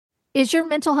Is your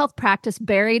mental health practice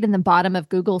buried in the bottom of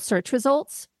Google search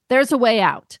results? There's a way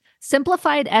out.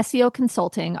 Simplified SEO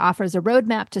Consulting offers a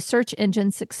roadmap to search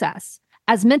engine success.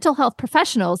 As mental health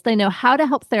professionals, they know how to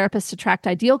help therapists attract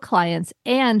ideal clients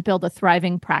and build a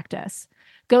thriving practice.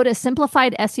 Go to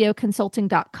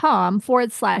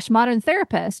simplifiedseoconsulting.com/modern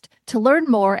therapist to learn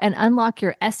more and unlock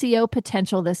your SEO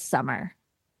potential this summer.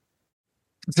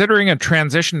 Considering a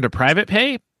transition to private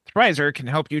pay? Thrizer can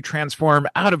help you transform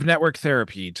out-of-network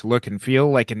therapy to look and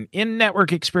feel like an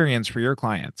in-network experience for your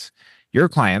clients. Your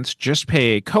clients just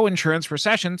pay co-insurance for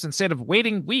sessions instead of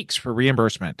waiting weeks for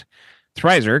reimbursement.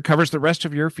 Thrizer covers the rest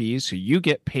of your fees so you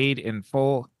get paid in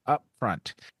full up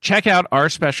front. Check out our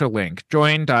special link,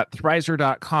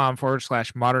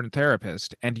 join.thrizer.com/modern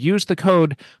therapist, and use the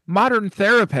code Modern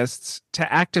Therapists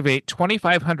to activate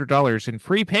 $2,500 in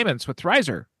free payments with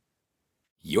Thrizer.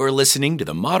 You're listening to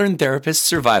the Modern Therapist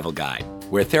Survival Guide,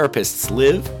 where therapists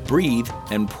live, breathe,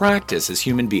 and practice as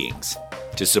human beings.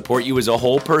 To support you as a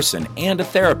whole person and a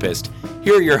therapist,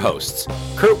 here are your hosts,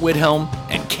 Kurt Widhelm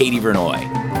and Katie Vernoy.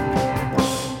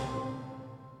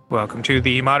 Welcome to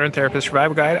the Modern Therapist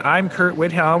Survival Guide. I'm Kurt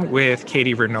Widhelm with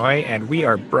Katie Vernoy, and we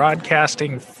are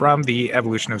broadcasting from the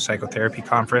Evolution of Psychotherapy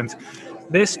conference.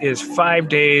 This is 5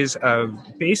 days of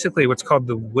basically what's called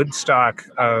the Woodstock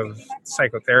of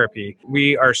psychotherapy.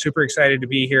 We are super excited to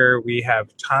be here. We have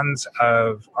tons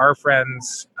of our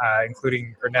friends,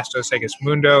 including Ernesto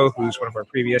Segismundo, who's one of our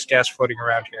previous guests floating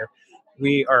around here.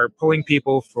 We are pulling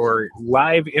people for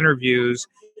live interviews,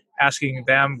 asking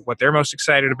them what they're most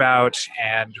excited about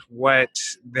and what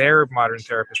their modern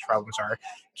therapist problems are.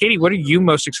 Katie, what are you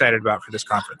most excited about for this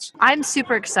conference? I'm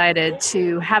super excited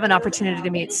to have an opportunity to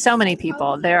meet so many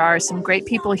people. There are some great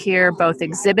people here, both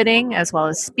exhibiting as well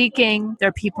as speaking. There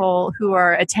are people who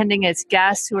are attending as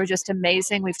guests who are just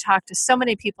amazing. We've talked to so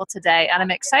many people today, and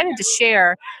I'm excited to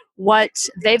share what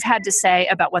they've had to say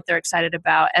about what they're excited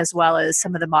about, as well as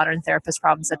some of the modern therapist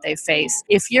problems that they face.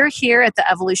 If you're here at the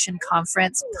Evolution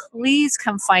Conference, please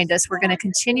come find us. We're going to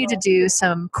continue to do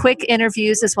some quick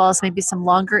interviews as well as maybe some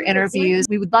longer interviews.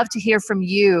 We would love to hear from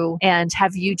you and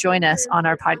have you join us on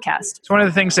our podcast. So one of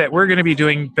the things that we're going to be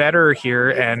doing better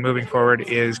here and moving forward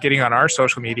is getting on our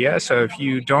social media. So if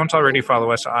you don't already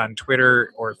follow us on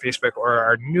Twitter or Facebook or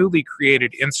our newly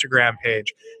created Instagram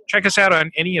page, check us out on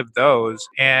any of those.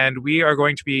 And we are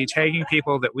going to be tagging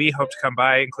people that we hope to come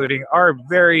by, including our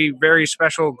very, very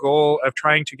special goal of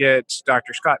trying to get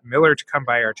Dr. Scott Miller to come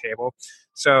by our table.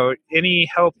 So any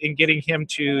help in getting him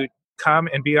to come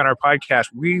and be on our podcast,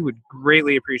 we would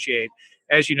greatly appreciate.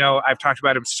 As you know, I've talked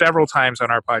about him several times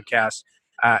on our podcast.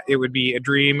 It would be a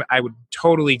dream. I would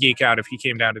totally geek out if he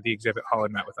came down to the exhibit hall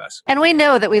and met with us. And we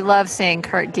know that we love seeing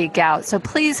Kurt geek out. So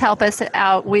please help us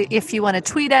out. If you want to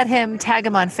tweet at him, tag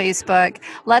him on Facebook,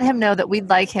 let him know that we'd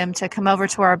like him to come over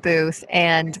to our booth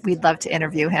and we'd love to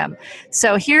interview him.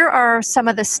 So here are some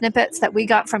of the snippets that we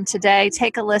got from today.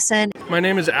 Take a listen. My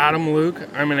name is Adam Luke.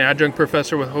 I'm an adjunct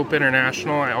professor with Hope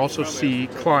International. I also see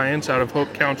clients out of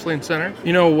Hope Counseling Center.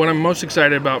 You know, what I'm most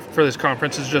excited about for this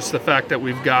conference is just the fact that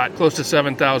we've got close to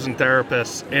 7,000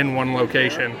 therapists in one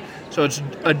location. So it's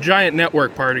a giant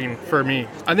network party for me.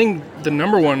 I think the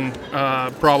number one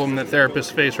problem that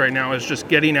therapists face right now is just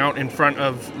getting out in front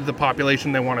of the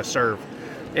population they want to serve.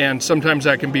 And sometimes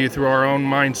that can be through our own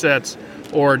mindsets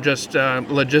or just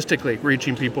logistically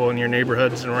reaching people in your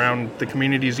neighborhoods and around the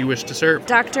communities you wish to serve.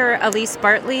 Dr. Elise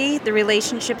Bartley, the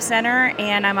Relationship Center,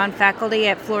 and I'm on faculty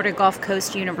at Florida Gulf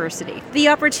Coast University. The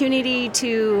opportunity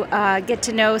to get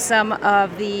to know some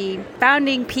of the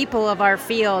founding people of our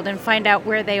field and find out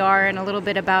where they are and a little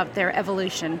bit about their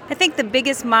evolution. I think the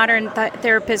biggest modern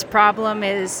therapist problem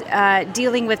is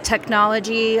dealing with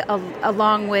technology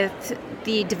along with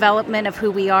the development of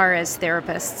who we are as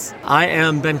therapists. I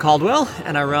am Ben Caldwell,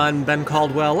 and I run Ben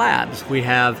Caldwell Labs. We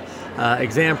have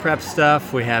exam prep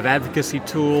stuff, we have advocacy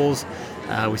tools,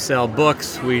 we sell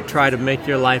books. We try to make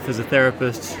your life as a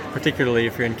therapist, particularly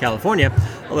if you're in California,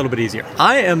 a little bit easier.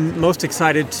 I am most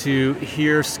excited to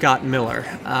hear Scott Miller.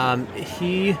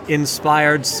 He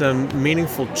inspired some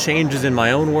meaningful changes in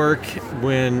my own work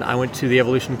when I went to the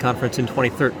Evolution Conference in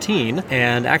 2013,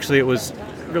 and actually it was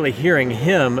really hearing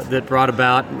him that brought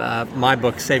about my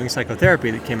book, Saving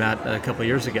Psychotherapy, that came out a couple of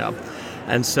years ago.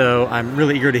 And so I'm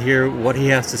really eager to hear what he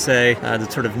has to say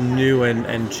that's sort of new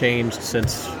and changed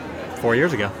since 4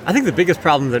 years ago. I think the biggest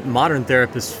problem that modern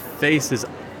therapists face is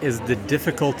the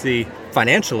difficulty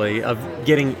financially of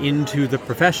getting into the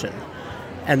profession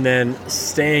and then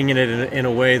staying in it in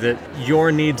a way that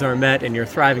your needs are met and you're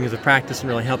thriving as a practice and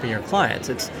really helping your clients.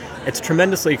 It's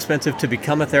tremendously expensive to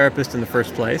become a therapist in the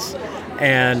first place.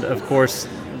 And of course,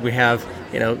 we have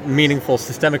meaningful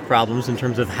systemic problems in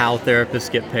terms of how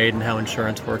therapists get paid and how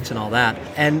insurance works and all that.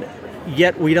 And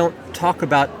yet we don't talk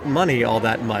about money all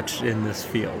that much in this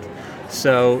field.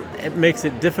 So it makes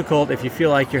it difficult if you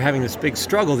feel like you're having this big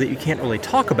struggle that you can't really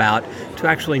talk about to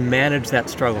actually manage that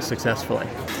struggle successfully.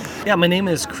 Yeah, my name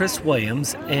is Chris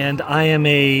Williams, and I am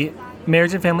a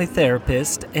marriage and family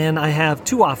therapist, and I have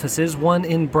 2 offices, one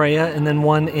in Brea and then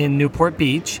one in Newport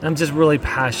Beach. I'm just really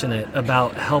passionate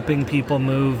about helping people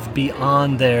move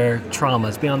beyond their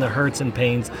traumas, beyond their hurts and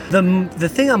pains. The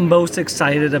thing I'm most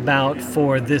excited about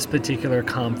for this particular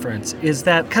conference is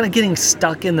that kind of getting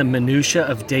stuck in the minutia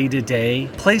of day-to-day.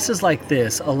 Places like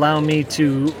this allow me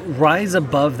to rise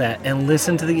above that and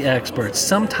listen to the experts.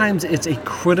 Sometimes it's a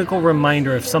critical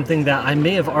reminder of something that I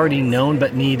may have already known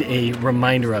but need a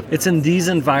reminder of. It's in these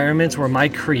environments where my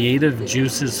creative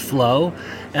juices flow,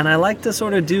 and I like to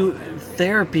sort of do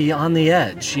therapy on the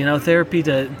edge, therapy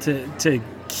to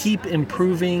keep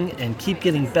improving and keep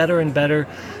getting better and better,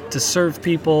 to serve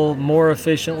people more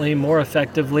efficiently, more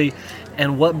effectively.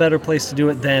 And what better place to do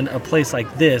it than a place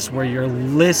like this, where you're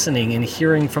listening and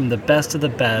hearing from the best of the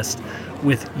best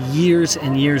with years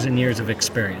and years and years of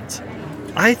experience.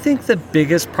 I think the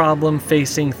biggest problem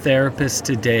facing therapists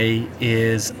today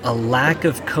is a lack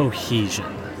of cohesion.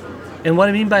 And what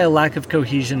I mean by a lack of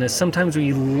cohesion is sometimes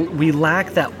we lack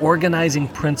that organizing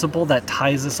principle that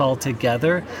ties us all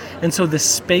together. And so the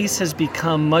space has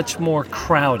become much more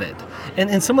crowded.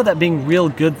 And some of that being real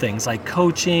good things like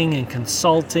coaching and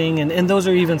consulting, and those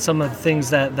are even some of the things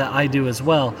that I do as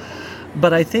well.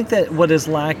 But I think that what is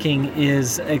lacking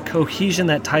is a cohesion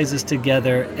that ties us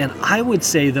together. And I would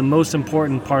say the most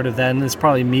important part of that, and it's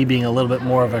probably me being a little bit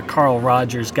more of a Carl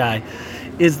Rogers guy,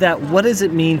 is that what does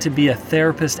it mean to be a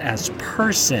therapist as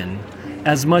person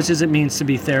as much as it means to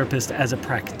be therapist as a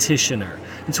practitioner?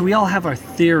 And so we all have our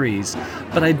theories,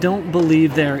 but I don't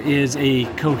believe there is a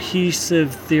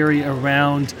cohesive theory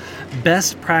around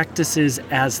best practices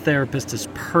as therapist as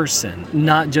person,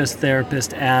 not just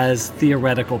therapist as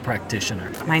theoretical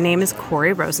practitioner. My name is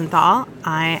Corey Rosenthal.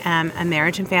 I am a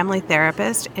marriage and family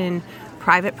therapist in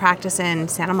private practice in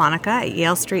Santa Monica at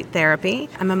Yale Street Therapy.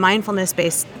 I'm a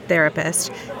mindfulness-based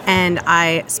therapist, and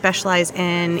I specialize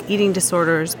in eating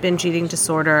disorders, binge eating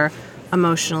disorder,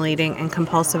 emotional eating, and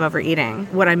compulsive overeating.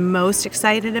 What I'm most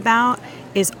excited about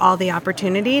is all the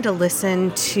opportunity to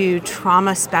listen to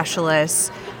trauma specialists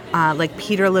like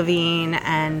Peter Levine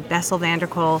and Bessel van der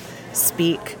Kolk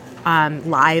speak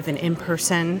live and in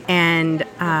person. And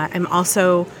I'm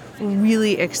also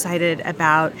really excited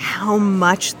about how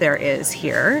much there is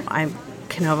here. I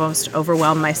can almost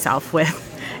overwhelm myself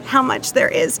with how much there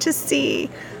is to see.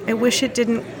 I wish it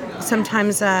didn't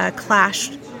sometimes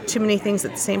clash too many things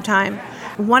at the same time.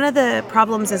 One of the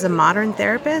problems as a modern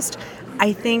therapist,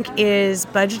 I think, is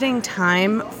budgeting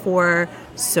time for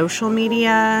social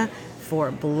media,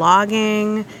 for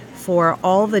blogging, for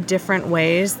all the different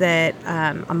ways that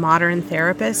a modern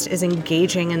therapist is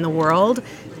engaging in the world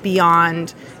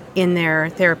beyond in their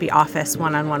therapy office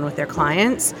one-on-one with their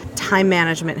clients. Time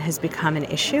management has become an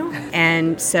issue.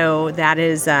 And so that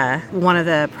is one of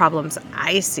the problems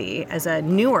I see as a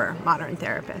newer modern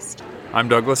therapist. I'm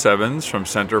Douglas Evans from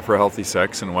Center for Healthy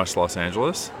Sex in West Los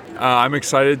Angeles. I'm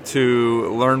excited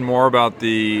to learn more about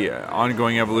the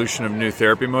ongoing evolution of new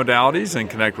therapy modalities and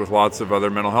connect with lots of other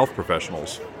mental health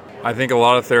professionals. I think a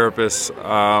lot of therapists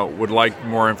would like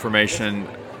more information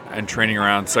and training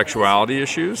around sexuality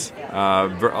issues. A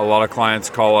lot of clients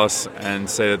call us and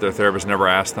say that their therapist never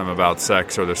asked them about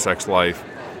sex or their sex life,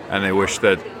 and they wish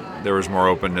that there was more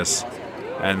openness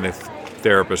and the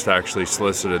therapist actually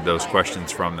solicited those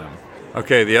questions from them.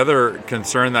 Okay, the other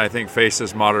concern that I think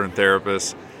faces modern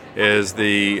therapists is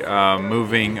the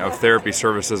moving of therapy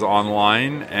services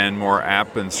online and more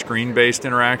app and screen-based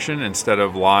interaction instead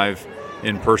of live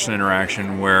in-person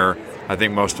interaction, where I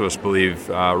think most of us believe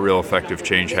real effective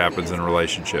change happens in a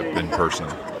relationship in person.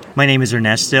 My name is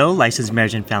Ernesto, licensed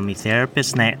marriage and family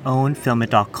therapist, and I own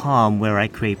Filmit.com, where I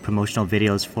create promotional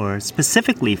videos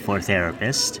specifically for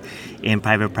therapists in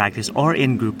private practice or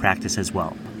in group practice as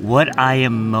well. What I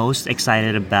am most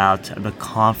excited about the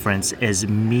conference is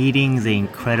meeting the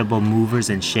incredible movers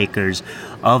and shakers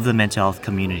of the mental health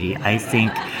community. I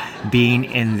think being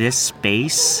in this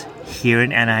space here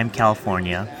in Anaheim,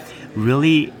 California,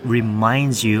 really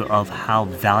reminds you of how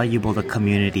valuable the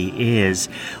community is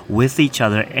with each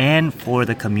other and for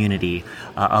the community.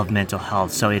 of mental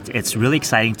health. So it's really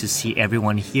exciting to see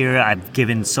everyone here. I've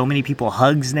given so many people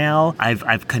hugs now.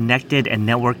 I've connected and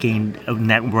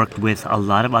networked with a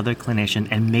lot of other clinicians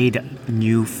and made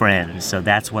new friends. So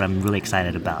that's what I'm really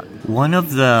excited about. One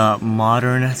of the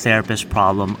modern therapist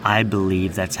problem I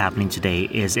believe that's happening today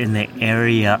is in the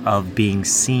area of being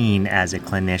seen as a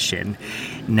clinician.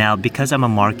 Now, because I'm a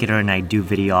marketer and I do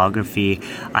videography,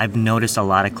 I've noticed a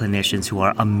lot of clinicians who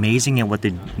are amazing at what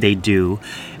they do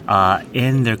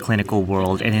in their clinical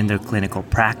world and in their clinical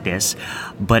practice,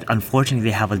 but unfortunately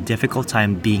they have a difficult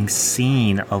time being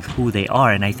seen of who they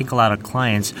are. And I think a lot of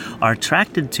clients are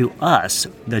attracted to us,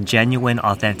 the genuine,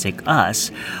 authentic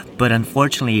us, but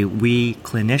unfortunately we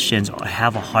clinicians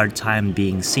have a hard time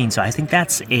being seen. So I think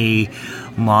that's a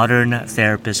modern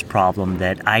therapist problem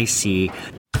that I see.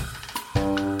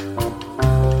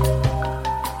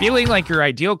 Feeling like your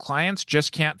ideal clients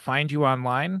just can't find you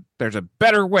online? There's a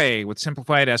better way with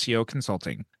Simplified SEO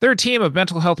Consulting. They're a team of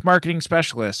mental health marketing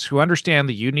specialists who understand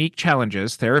the unique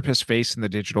challenges therapists face in the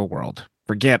digital world.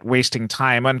 Forget wasting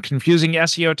time on confusing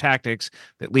SEO tactics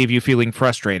that leave you feeling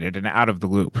frustrated and out of the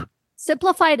loop.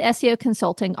 Simplified SEO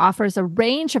Consulting offers a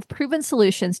range of proven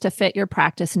solutions to fit your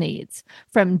practice needs,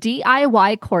 from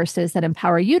DIY courses that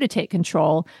empower you to take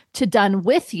control, to done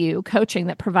with you coaching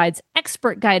that provides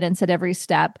expert guidance at every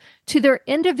step, to their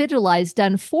individualized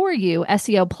done for you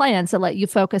SEO plans that let you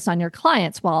focus on your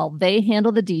clients while they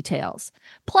handle the details.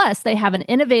 Plus, they have an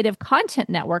innovative content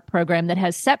network program that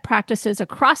has set practices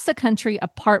across the country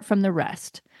apart from the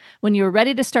rest. When you're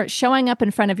ready to start showing up in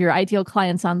front of your ideal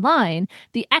clients online,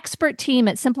 the expert team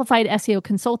at Simplified SEO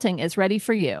Consulting is ready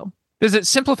for you. Visit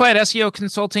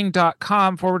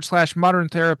simplifiedseoconsulting.com/modern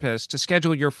therapist to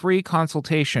schedule your free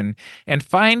consultation and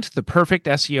find the perfect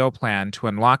SEO plan to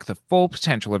unlock the full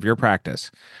potential of your practice.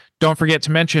 Don't forget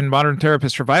to mention Modern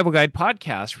Therapist Survival Guide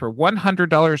podcast for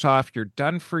 $100 off your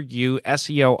done-for-you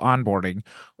SEO onboarding,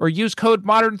 or use code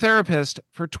Modern Therapist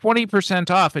for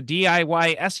 20% off a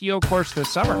DIY SEO course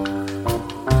this summer.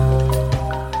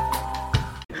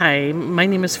 Hi, my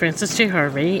name is Frances J.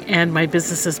 Harvey, and my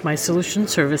business is My Solution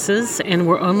Services, and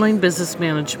we're online business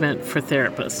management for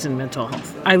therapists in mental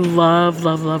health. I love,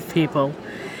 love, love people,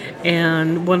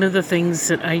 and one of the things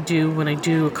that I do when I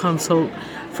do a consult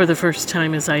for the first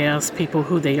time is I ask people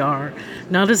who they are,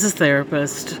 not as a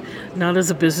therapist, not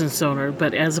as a business owner,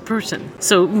 but as a person.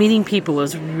 So meeting people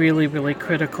is really, really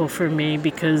critical for me,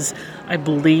 because I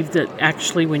believe that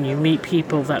actually when you meet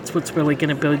people, that's what's really going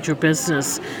to build your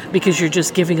business, because you're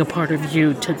just giving a part of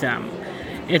you to them.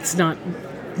 It's not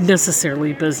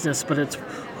necessarily business, but it's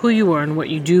who you are and what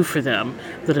you do for them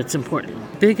that it's important.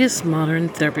 Biggest modern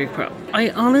therapy problem.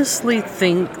 I honestly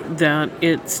think that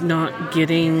it's not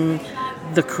getting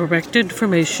the correct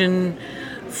information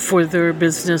for their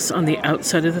business on the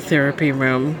outside of the therapy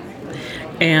room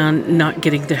and not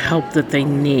getting the help that they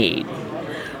need.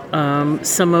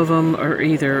 Some of them are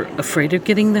either afraid of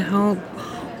getting the help,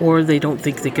 or they don't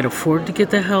think they can afford to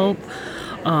get the help,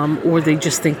 or they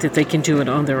just think that they can do it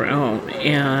on their own.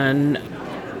 And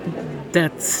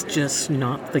that's just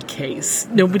not the case.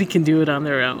 Nobody can do it on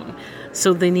their own.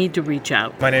 So they need to reach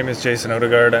out. My name is Jason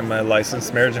Odegaard. I'm a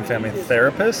licensed marriage and family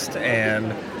therapist,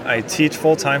 and I teach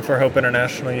full-time for Hope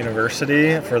International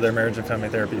University for their marriage and family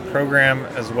therapy program,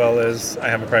 as well as I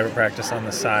have a private practice on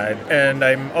the side. And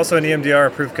I'm also an EMDR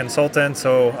approved consultant,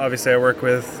 so obviously I work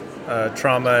with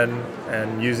trauma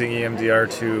and using EMDR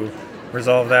to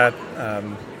resolve that.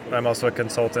 I'm also a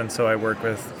consultant, so I work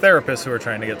with therapists who are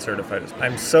trying to get certified.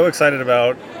 I'm so excited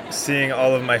about seeing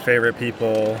all of my favorite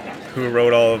people who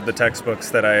wrote all of the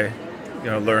textbooks that I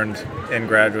learned in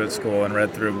graduate school and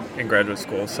read through in graduate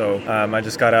school. So I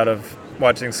just got out of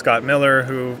watching Scott Miller,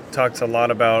 who talks a lot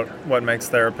about what makes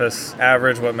therapists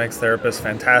average, what makes therapists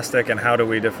fantastic, and how do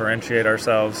we differentiate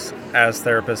ourselves as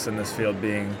therapists in this field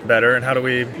being better, and how do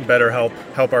we better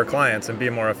help our clients and be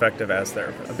more effective as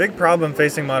therapists. A big problem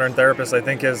facing modern therapists, I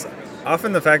think, is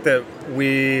often the fact that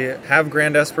we have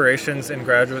grand aspirations in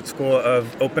graduate school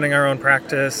of opening our own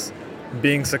practice,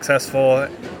 being successful,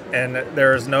 and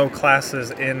there's no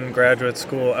classes in graduate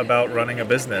school about running a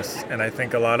business. And I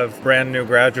think a lot of brand new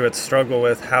graduates struggle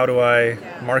with, how do I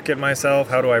market myself?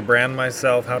 How do I brand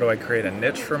myself? How do I create a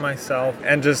niche for myself?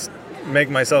 And just make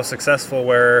myself successful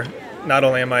where not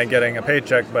only am I getting a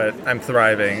paycheck, but I'm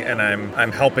thriving and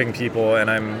I'm helping people, and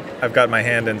I've got my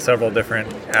hand in several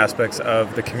different aspects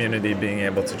of the community, being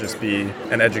able to just be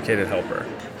an educated helper.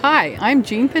 Hi, I'm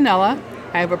Jean Pinella.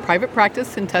 I have a private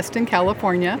practice in Tustin,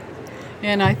 California.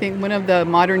 And I think one of the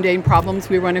modern day problems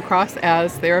we run across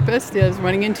as therapists is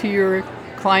running into your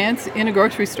clients in a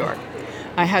grocery store.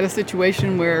 I had a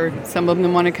situation where some of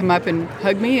them want to come up and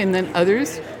hug me, and then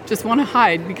others just want to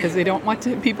hide because they don't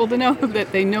want people to know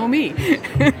that they know me.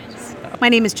 My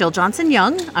name is Jill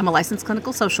Johnson-Young. I'm a licensed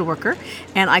clinical social worker,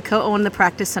 and I co-own the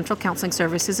practice Central Counseling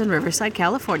Services in Riverside,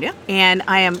 California. And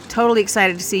I am totally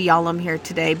excited to see Yalom here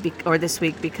today or this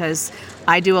week because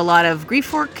I do a lot of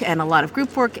grief work and a lot of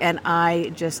group work, and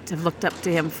I just have looked up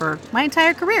to him for my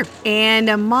entire career. And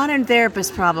a modern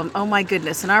therapist problem, oh my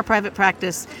goodness. In our private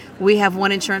practice, we have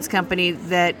one insurance company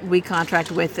that we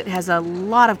contract with that has a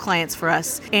lot of clients for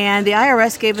us. And the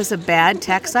IRS gave us a bad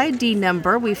tax ID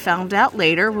number. We found out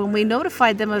later when we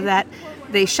notified them of that.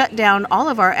 They shut down all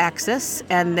of our access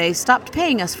and they stopped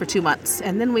paying us for 2 months.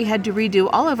 And then we had to redo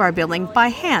all of our billing by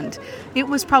hand. It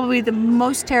was probably the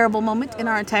most terrible moment in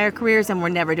our entire careers, and we're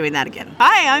never doing that again.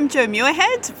 Hi, I'm Jo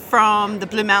Muirhead from the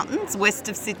Blue Mountains, west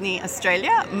of Sydney,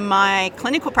 Australia. My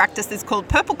clinical practice is called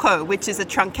Purple Co, which is a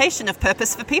truncation of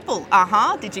Purpose for People.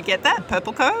 Did you get that?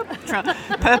 Purple Co?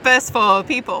 Purpose for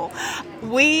People.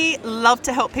 We love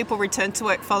to help people return to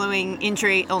work following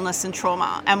injury, illness and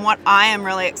trauma. And what I am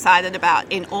really excited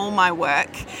about in all my work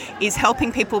is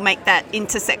helping people make that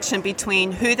intersection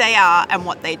between who they are and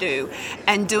what they do,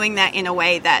 and doing that in a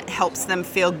way that helps them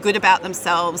feel good about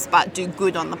themselves but do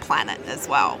good on the planet as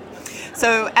well.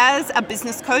 So as a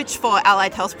business coach for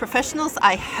allied health professionals,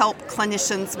 I help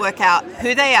clinicians work out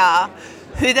who they are,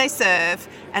 who they serve,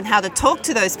 and how to talk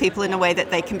to those people in a way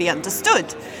that they can be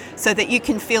understood, so that you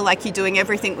can feel like you're doing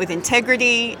everything with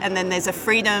integrity, and then there's a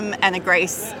freedom and a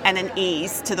grace and an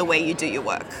ease to the way you do your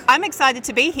work. I'm excited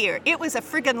to be here. It was a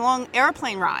friggin' long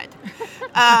airplane ride.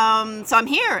 So I'm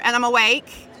here and I'm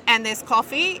awake. And there's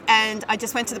coffee, and I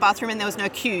just went to the bathroom and there was no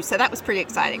queue, so that was pretty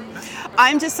exciting.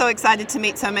 I'm just so excited to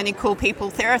meet so many cool people.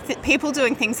 There are people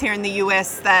doing things here in the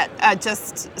US that are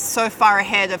just so far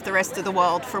ahead of the rest of the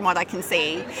world from what I can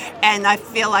see, and I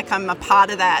feel like I'm a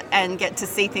part of that and get to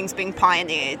see things being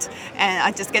pioneered, and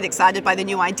I just get excited by the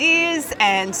new ideas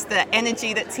and the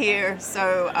energy that's here.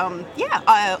 So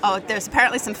there's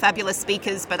apparently some fabulous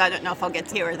speakers, but I don't know if I'll get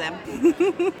to hear them.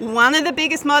 One of the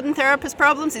biggest modern therapist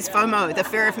problems is FOMO, the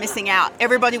fear of missing out.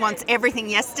 Everybody wants everything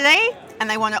yesterday, and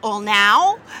they want it all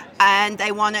now, and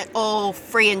they want it all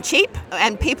free and cheap,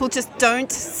 and people just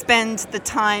don't spend the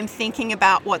time thinking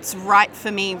about what's right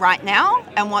for me right now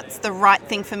and what's the right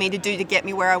thing for me to do to get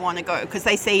me where I want to go, because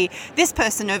they see this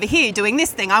person over here doing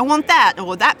this thing, I want that,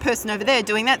 or that person over there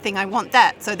doing that thing, I want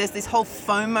that. So there's this whole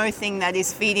FOMO thing that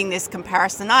is feeding this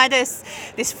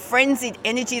comparisonitis, this frenzied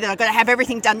energy that I've got to have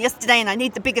everything done yesterday, and I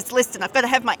need the biggest list, and I've got to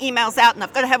have my emails out, and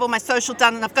I've got to have all my social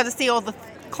done, and I've got to see all the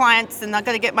clients, and I've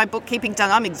got to get my bookkeeping done.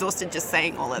 I'm exhausted just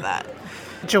saying all of that.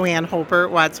 Joanne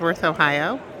Holbert, Wadsworth,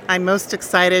 Ohio. I'm most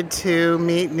excited to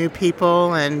meet new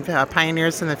people and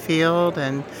pioneers in the field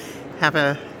and have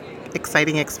an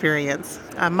exciting experience.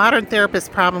 A modern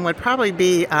therapist problem would probably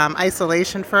be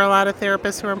isolation for a lot of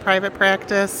therapists who are in private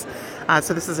practice.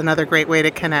 So this is another great way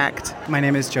to connect. My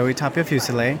name is Joey Tapia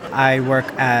Fusile. I work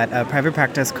at a private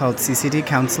practice called CCD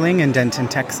Counseling in Denton,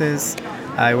 Texas.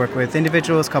 I work with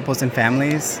individuals, couples, and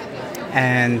families.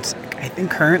 And I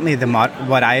think currently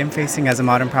what I am facing as a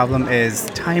modern problem is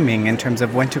timing in terms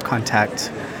of when to contact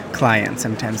clients.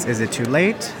 Sometimes is it too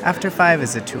late after 5?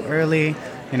 Is it too early?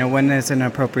 When is an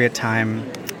appropriate time?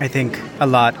 I think a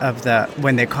lot of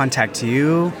when they contact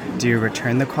you, do you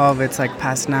return the call if it's like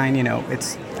past 9?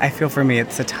 I feel for me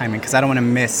it's the timing, because I don't want to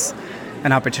miss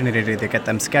an opportunity to either get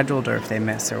them scheduled or if they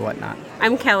miss or whatnot.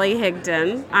 I'm Kelly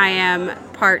Higdon. I am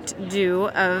part due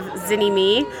of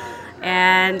Zinni-Me,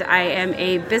 and I am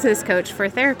a business coach for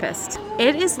therapists.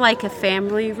 It is like a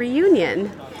family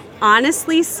reunion.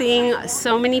 Honestly, seeing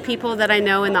so many people that I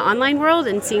know in the online world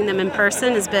and seeing them in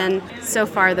person has been so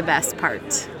far the best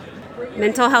part.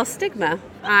 Mental health stigma.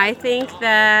 I think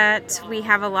that we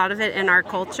have a lot of it in our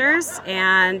cultures,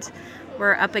 and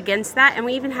we're up against that, and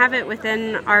we even have it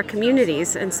within our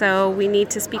communities, and so we need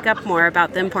to speak up more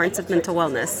about the importance of mental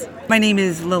wellness. My name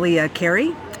is Lilia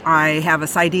Carey. I have a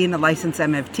PsyD and a licensed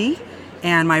MFT,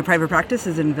 and my private practice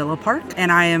is in Villa Park,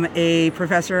 and I am an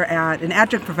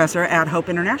adjunct professor at Hope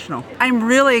International. I'm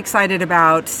really excited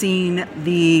about seeing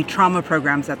the trauma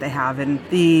programs that they have and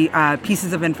the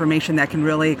pieces of information that can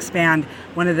really expand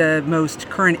one of the most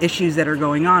current issues that are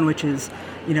going on, which is,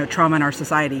 trauma in our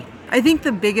society. I think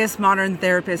the biggest modern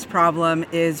therapist problem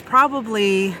is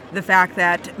probably the fact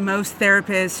that most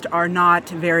therapists are not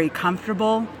very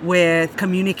comfortable with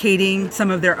communicating some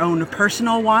of their own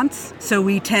personal wants. So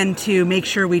we tend to make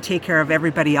sure we take care of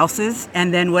everybody else's.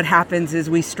 And then what happens is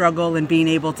we struggle in being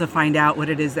able to find out what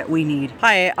it is that we need.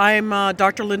 Hi, I'm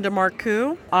Dr. Linda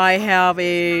Marcoux. I have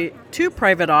a 2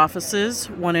 private offices,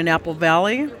 one in Apple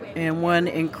Valley and one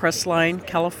in Crestline,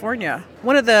 California.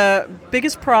 One of the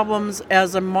biggest problems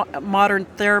as a modern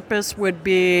therapist would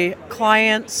be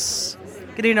clients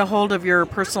getting a hold of your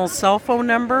personal cell phone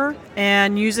number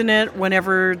and using it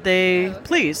whenever they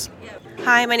please.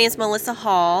 Hi, my name is Melissa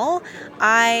Hall.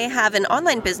 I have an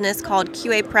online business called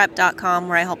QAprep.com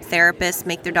where I help therapists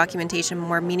make their documentation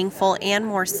more meaningful and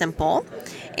more simple.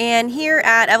 And here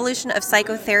at Evolution of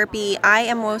Psychotherapy, I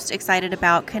am most excited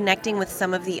about connecting with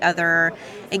some of the other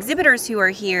exhibitors who are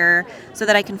here so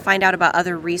that I can find out about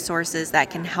other resources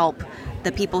that can help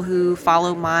the people who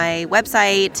follow my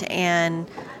website and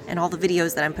all the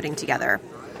videos that I'm putting together.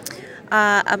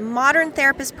 A modern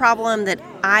therapist problem that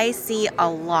I see a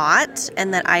lot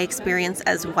and that I experience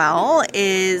as well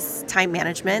is time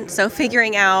management. So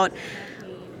figuring out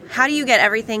how do you get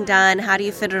everything done, how do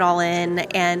you fit it all in,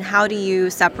 and how do you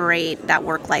separate that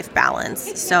work-life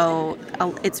balance. So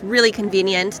it's really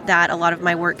convenient that a lot of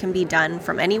my work can be done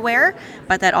from anywhere,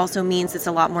 but that also means it's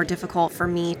a lot more difficult for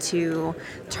me to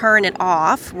turn it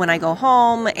off when I go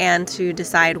home and to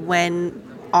decide when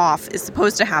off is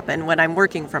supposed to happen when I'm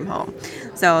working from home.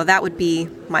 So that would be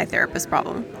my therapist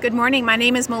problem. Good morning. My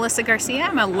name is Melissa Garcia.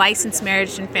 I'm a licensed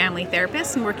marriage and family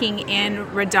therapist and working in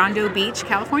Redondo Beach,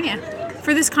 California.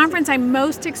 For this conference, I'm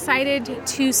most excited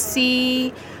to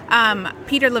see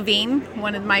Peter Levine,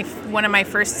 one of my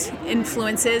first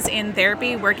influences in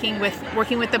therapy, working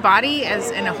with the body as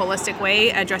in a holistic way,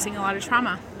 addressing a lot of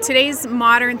trauma. Today's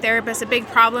modern therapist, a big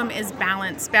problem is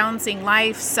balancing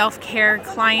life, self-care, our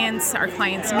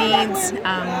clients' needs,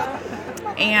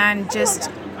 and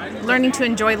just learning to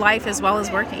enjoy life as well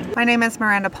as working. My name is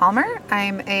Miranda Palmer.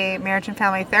 I'm a marriage and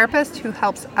family therapist who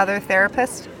helps other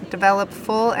therapists develop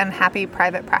full and happy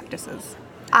private practices.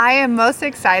 I am most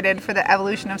excited for the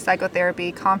Evolution of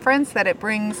Psychotherapy conference, that it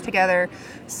brings together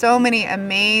so many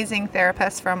amazing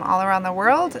therapists from all around the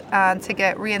world to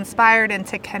get re-inspired and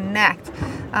to connect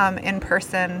in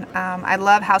person. I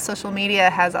love how social media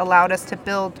has allowed us to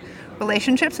build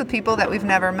relationships with people that we've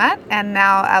never met, and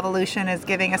now Evolution is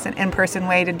giving us an in-person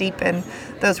way to deepen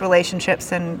those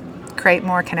relationships and create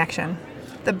more connection.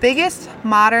 The biggest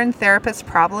modern therapist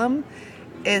problem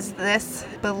is this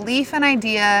belief and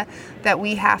idea that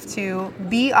we have to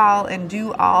be all and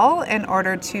do all in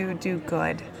order to do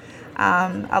good.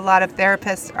 A lot of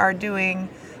therapists are doing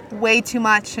way too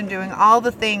much and doing all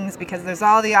the things because there's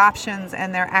all the options,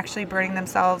 and they're actually burning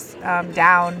themselves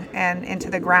down and into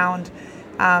the ground,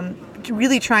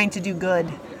 really trying to do good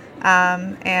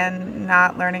and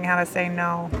not learning how to say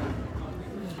no.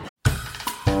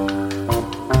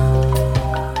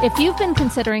 If you've been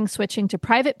considering switching to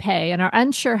private pay and are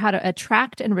unsure how to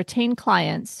attract and retain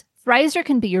clients, Thrizer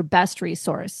can be your best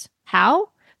resource. How?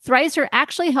 Thrizer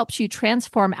actually helps you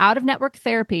transform out-of-network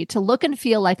therapy to look and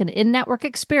feel like an in-network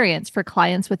experience for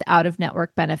clients with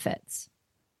out-of-network benefits.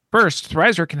 First,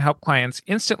 Thrizer can help clients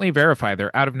instantly verify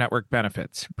their out-of-network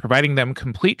benefits, providing them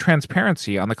complete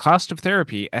transparency on the cost of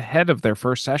therapy ahead of their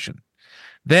first session.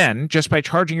 Then, just by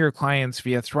charging your clients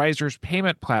via Thrizer's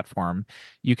payment platform,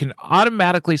 you can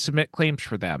automatically submit claims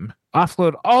for them,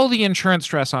 offload all the insurance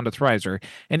stress onto Thrizer,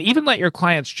 and even let your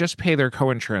clients just pay their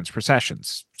coinsurance for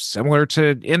sessions, similar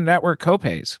to in-network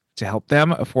copays, to help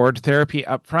them afford therapy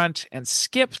upfront and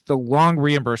skip the long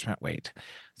reimbursement wait.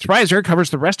 Thrizer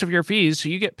covers the rest of your fees, so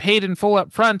you get paid in full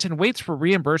upfront and waits for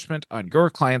reimbursement on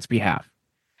your client's behalf.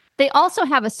 They also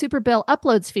have a super bill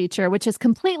uploads feature, which is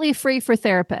completely free for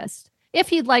therapists.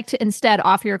 If you'd like to instead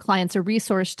offer your clients a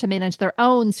resource to manage their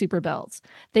own super bills,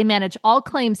 they manage all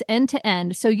claims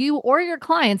end-to-end, so you or your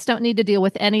clients don't need to deal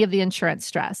with any of the insurance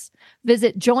stress.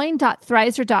 Visit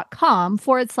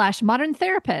join.thrizer.com/modern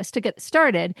therapist to get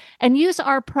started and use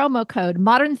our promo code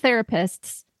Modern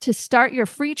Therapists to start your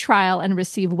free trial and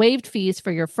receive waived fees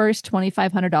for your first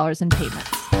 $2,500 in payments.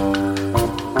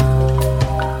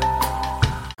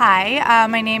 Hi,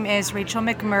 my name is Rachel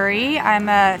McMurray. I'm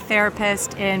a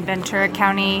therapist in Ventura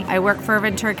County. I work for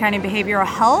Ventura County Behavioral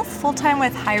Health full-time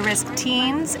with high-risk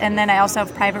teens, and then I also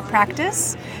have private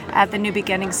practice at the New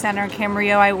Beginnings Center in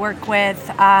Camarillo. I work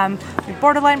with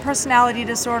borderline personality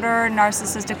disorder,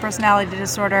 narcissistic personality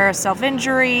disorder,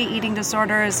 self-injury, eating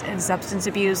disorders, and substance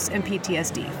abuse and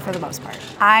PTSD for the most part.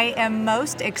 I am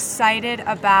most excited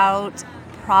about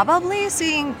probably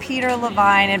seeing Peter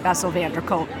Levine and Bessel van der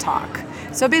Kolk talk.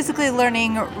 So basically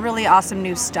learning really awesome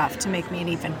new stuff to make me an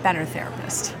even better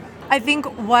therapist. I think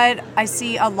what I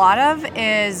see a lot of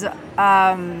is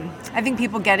I think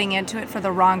people getting into it for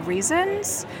the wrong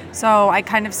reasons. So I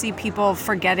kind of see people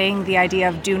forgetting the idea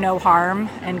of do no harm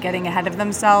and getting ahead of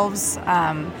themselves.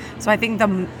 So I think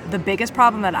the biggest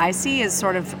problem that I see is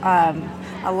sort of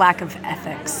a lack of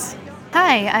ethics.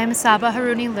 Hi, I'm Saba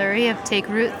Haruni Luri of Take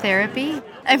Root Therapy.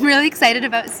 I'm really excited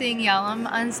about seeing Yalam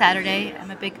on Saturday. I'm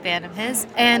a big fan of his.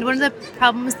 And one of the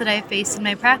problems that I faced in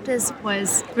my practice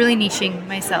was really niching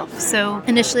myself. So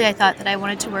initially I thought that I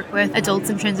wanted to work with adults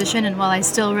in transition, and while I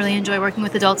still really enjoy working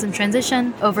with adults in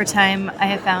transition, over time I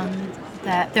have found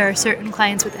that there are certain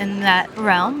clients within that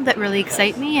realm that really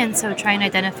excite me, and so trying to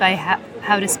identify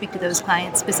how to speak to those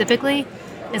clients specifically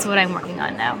is what I'm working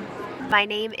on now. My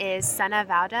name is Sana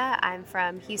Vauda. I'm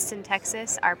from Houston,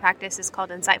 Texas. Our practice is called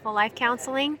Insightful Life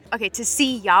Counseling. Okay, to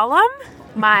see Yalam,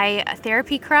 my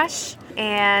therapy crush,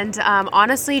 and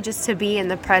honestly, just to be in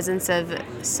the presence of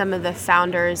some of the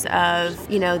founders of,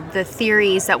 the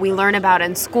theories that we learn about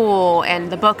in school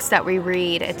and the books that we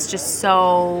read. It's just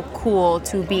so cool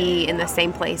to be in the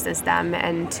same place as them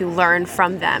and to learn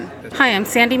from them. Hi, I'm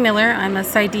Sandy Miller. I'm a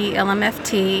PsyD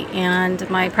LMFT, and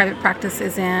my private practice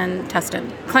is in Tustin.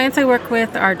 Clients I work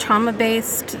with are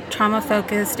trauma-based,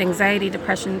 trauma-focused, anxiety,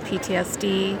 depression,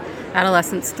 PTSD,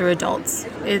 adolescents through adults.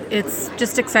 It's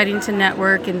just exciting to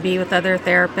network and be with other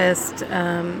therapists,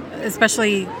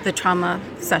 especially the trauma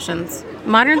sessions.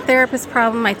 Modern therapist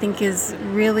problem, I think, is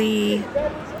really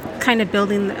kind of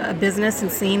building a business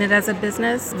and seeing it as a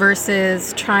business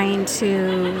versus trying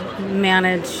to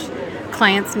manage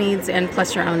clients' needs and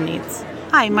plus your own needs.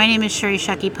 Hi, my name is Sherry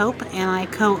Shucky Pope, and I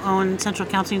co-own Central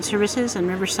Counseling Services in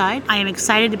Riverside. I am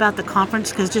excited about the conference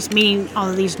because just meeting all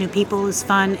of these new people is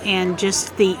fun, and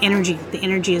just the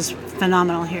energy is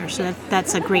phenomenal here. So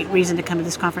that's a great reason to come to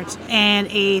this conference. And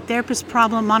a therapist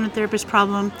problem, modern therapist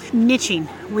problem, niching.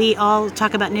 We all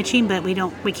talk about niching, but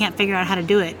we can't figure out how to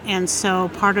do it. And so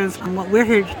part of what we're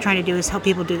here trying to do is help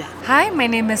people do that. Hi, my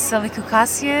name is Sylvie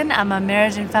Kukasian. I'm a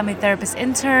marriage and family therapist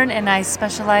intern, and I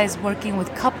specialize working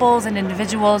with couples and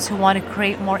individuals who want to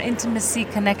create more intimacy,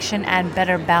 connection, and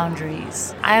better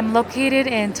boundaries. I am located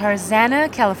in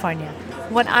Tarzana, California.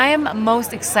 What I am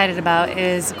most excited about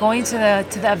is going to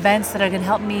the events that are going to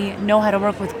help me know how to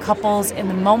work with couples in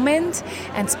the moment,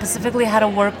 and specifically how to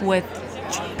work with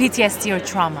PTSD or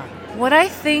trauma. What I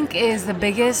think is the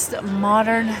biggest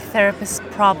modern therapist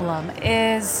problem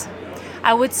is,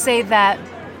 I would say that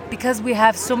because we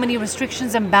have so many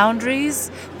restrictions and boundaries,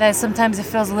 that sometimes it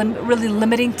feels really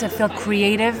limiting to feel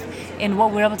creative in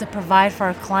what we're able to provide for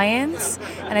our clients.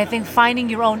 And I think finding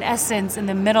your own essence in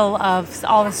the middle of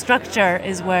all the structure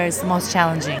is where it's the most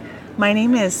challenging. My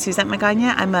name is Suzette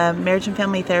Magana. I'm a marriage and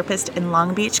family therapist in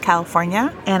Long Beach,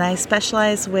 California, and I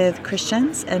specialize with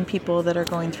Christians and people that are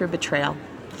going through betrayal.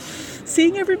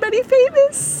 Seeing everybody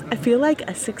famous. I feel like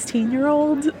a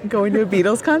 16-year-old going to a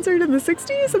Beatles concert in the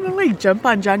 60s and then jump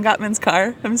on John Gottman's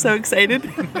car. I'm so excited.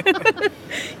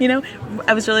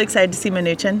 I was really excited to see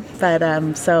Mnuchin,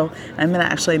 but so I'm going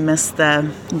to actually miss the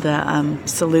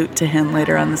salute to him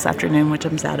later on this afternoon, which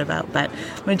I'm sad about. But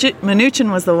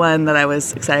Mnuchin was the one that I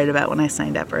was excited about when I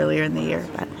signed up earlier in the year,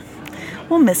 but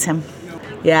we'll miss him.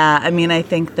 Yeah, I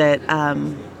think that,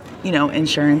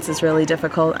 insurance is really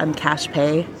difficult. I'm cash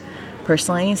pay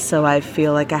personally, so I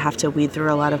feel like I have to weed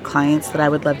through a lot of clients that I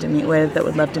would love to meet with, that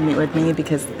would love to meet with me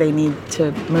because they need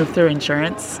to move through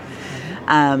insurance.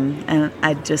 And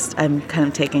I'm kind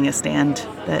of taking a stand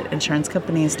that insurance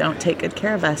companies don't take good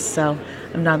care of us, so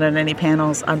I'm not on any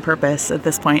panels on purpose at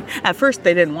this point. At first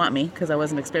they didn't want me because I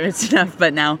wasn't experienced enough,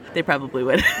 but now they probably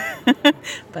would. But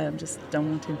I just don't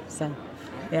want to, so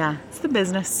yeah, it's the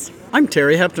business. I'm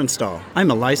Terry Heptonstall.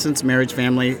 I'm a licensed marriage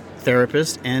family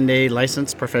therapist and a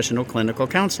licensed professional clinical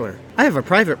counselor. I have a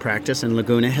private practice in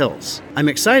Laguna Hills. I'm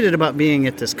excited about being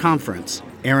at this conference.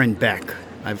 Aaron Beck.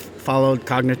 I've followed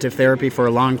cognitive therapy for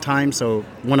a long time, so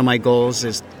one of my goals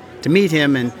is to meet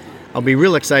him, and I'll be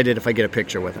real excited if I get a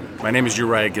picture with him. My name is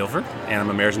Uriah Guilford, and I'm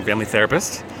a marriage and family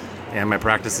therapist, and my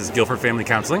practice is Guilford Family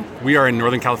Counseling. We are in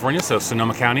Northern California, so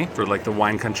Sonoma County, for the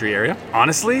wine country area.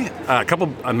 Honestly, a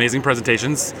couple amazing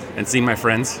presentations and seeing my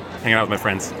friends, hanging out with my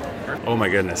friends. Oh my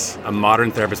goodness, a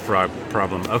modern therapist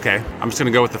problem. Okay, I'm just gonna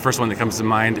go with the first one that comes to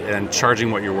mind and charging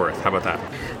what you're worth. How about that?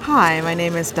 Hi, my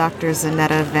name is Dr.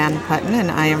 Zanetta Van Putten, and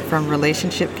I am from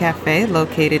Relationship Cafe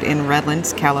located in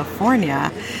Redlands,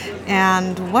 California.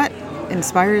 And what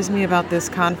inspires me about this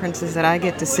conference is that I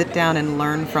get to sit down and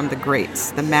learn from the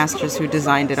greats, the masters who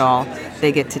designed it all.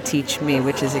 They get to teach me,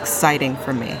 which is exciting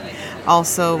for me.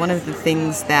 Also, one of the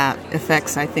things that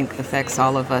affects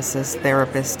all of us as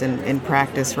therapists in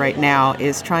practice right now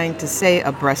is trying to stay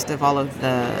abreast of all of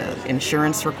the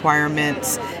insurance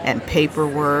requirements and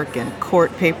paperwork and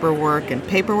court paperwork and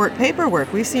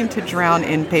paperwork. We seem to drown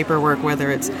in paperwork,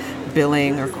 whether it's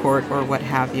billing or court or what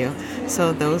have you.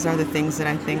 So those are the things that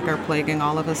I think are plaguing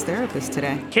all of us therapists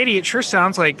today. Katie, it sure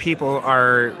sounds like people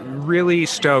are really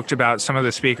stoked about some of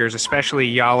the speakers, especially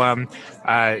Yalam.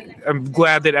 I'm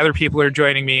glad that other people are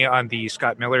joining me on the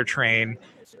Scott Miller train.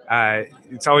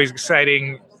 It's always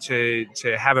exciting to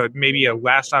have maybe a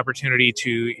last opportunity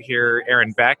to hear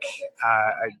Aaron Beck,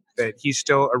 that he's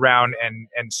still around and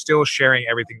still sharing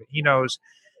everything that he knows.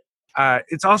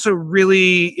 It's also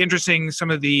really interesting,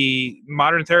 some of the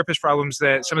modern therapist problems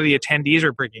that some of the attendees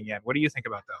are bringing in. What do you think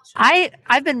about those?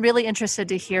 I've been really interested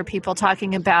to hear people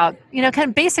talking about, kind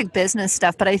of basic business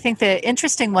stuff, but I think the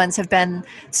interesting ones have been,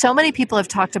 so many people have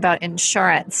talked about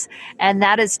insurance, and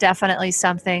that is definitely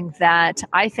something that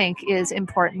I think is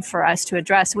important for us to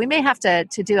address. We may have to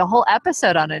do a whole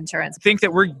episode on insurance. I think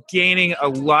that we're gaining a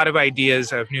lot of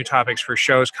ideas of new topics for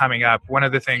shows coming up. One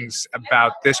of the things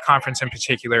about this conference in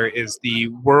particular is the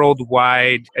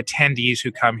worldwide attendees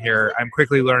who come here. I'm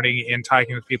quickly learning in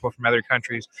talking with people from other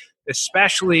countries,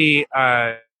 especially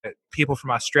people from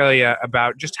Australia,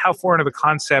 about just how foreign of a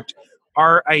concept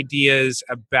our ideas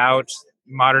about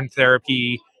modern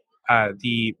therapy,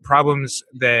 the problems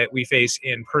that we face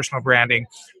in personal branding,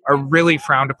 are really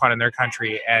frowned upon in their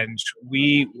country. And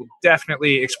we will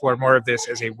definitely explore more of this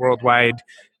as a worldwide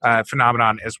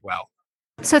phenomenon as well.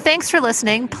 So thanks for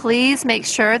listening. Please make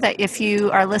sure that if you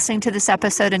are listening to this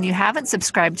episode and you haven't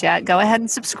subscribed yet, go ahead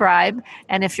and subscribe.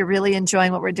 And if you're really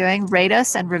enjoying what we're doing, rate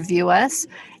us and review us.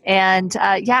 And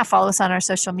follow us on our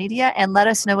social media and let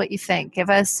us know what you think.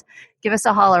 Give us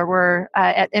a holler. We're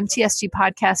at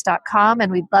mtsgpodcast.com,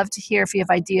 and we'd love to hear if you have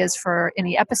ideas for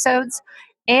any episodes,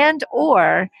 and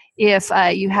or if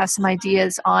you have some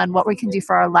ideas on what we can do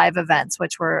for our live events,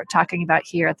 which we're talking about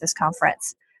here at this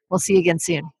conference. We'll see you again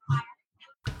soon.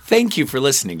 Thank you for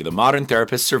listening to the Modern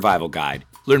Therapist Survival Guide.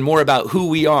 Learn more about who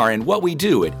we are and what we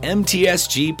do at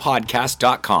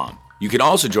mtsgpodcast.com. You can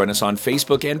also join us on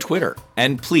Facebook and Twitter.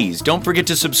 And please don't forget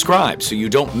to subscribe so you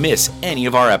don't miss any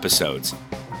of our episodes.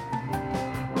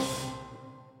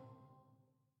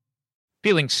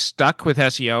 Feeling stuck with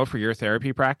SEO for your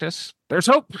therapy practice? There's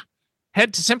hope.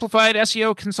 Head to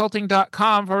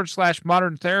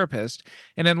simplifiedseoconsulting.com/modern therapist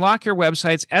and unlock your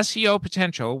website's SEO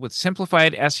potential with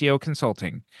Simplified SEO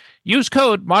Consulting. Use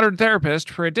code Modern Therapist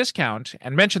for a discount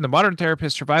and mention the Modern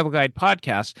Therapist Survival Guide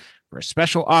podcast for a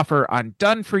special offer on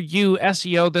Done For You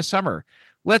SEO this summer.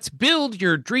 Let's build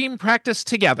your dream practice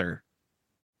together.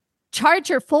 Charge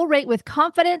your full rate with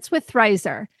confidence with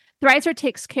Thrizer. Thrizer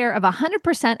takes care of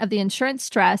 100% of the insurance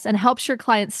stress and helps your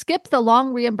clients skip the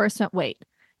long reimbursement wait,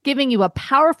 giving you a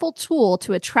powerful tool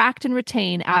to attract and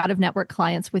retain out-of-network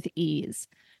clients with ease.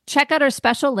 Check out our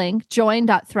special link,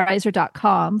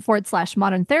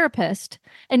 join.thrizer.com/modern therapist,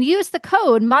 and use the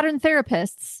code Modern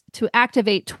Therapists to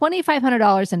activate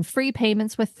 $2,500 in free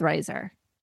payments with Thrizer.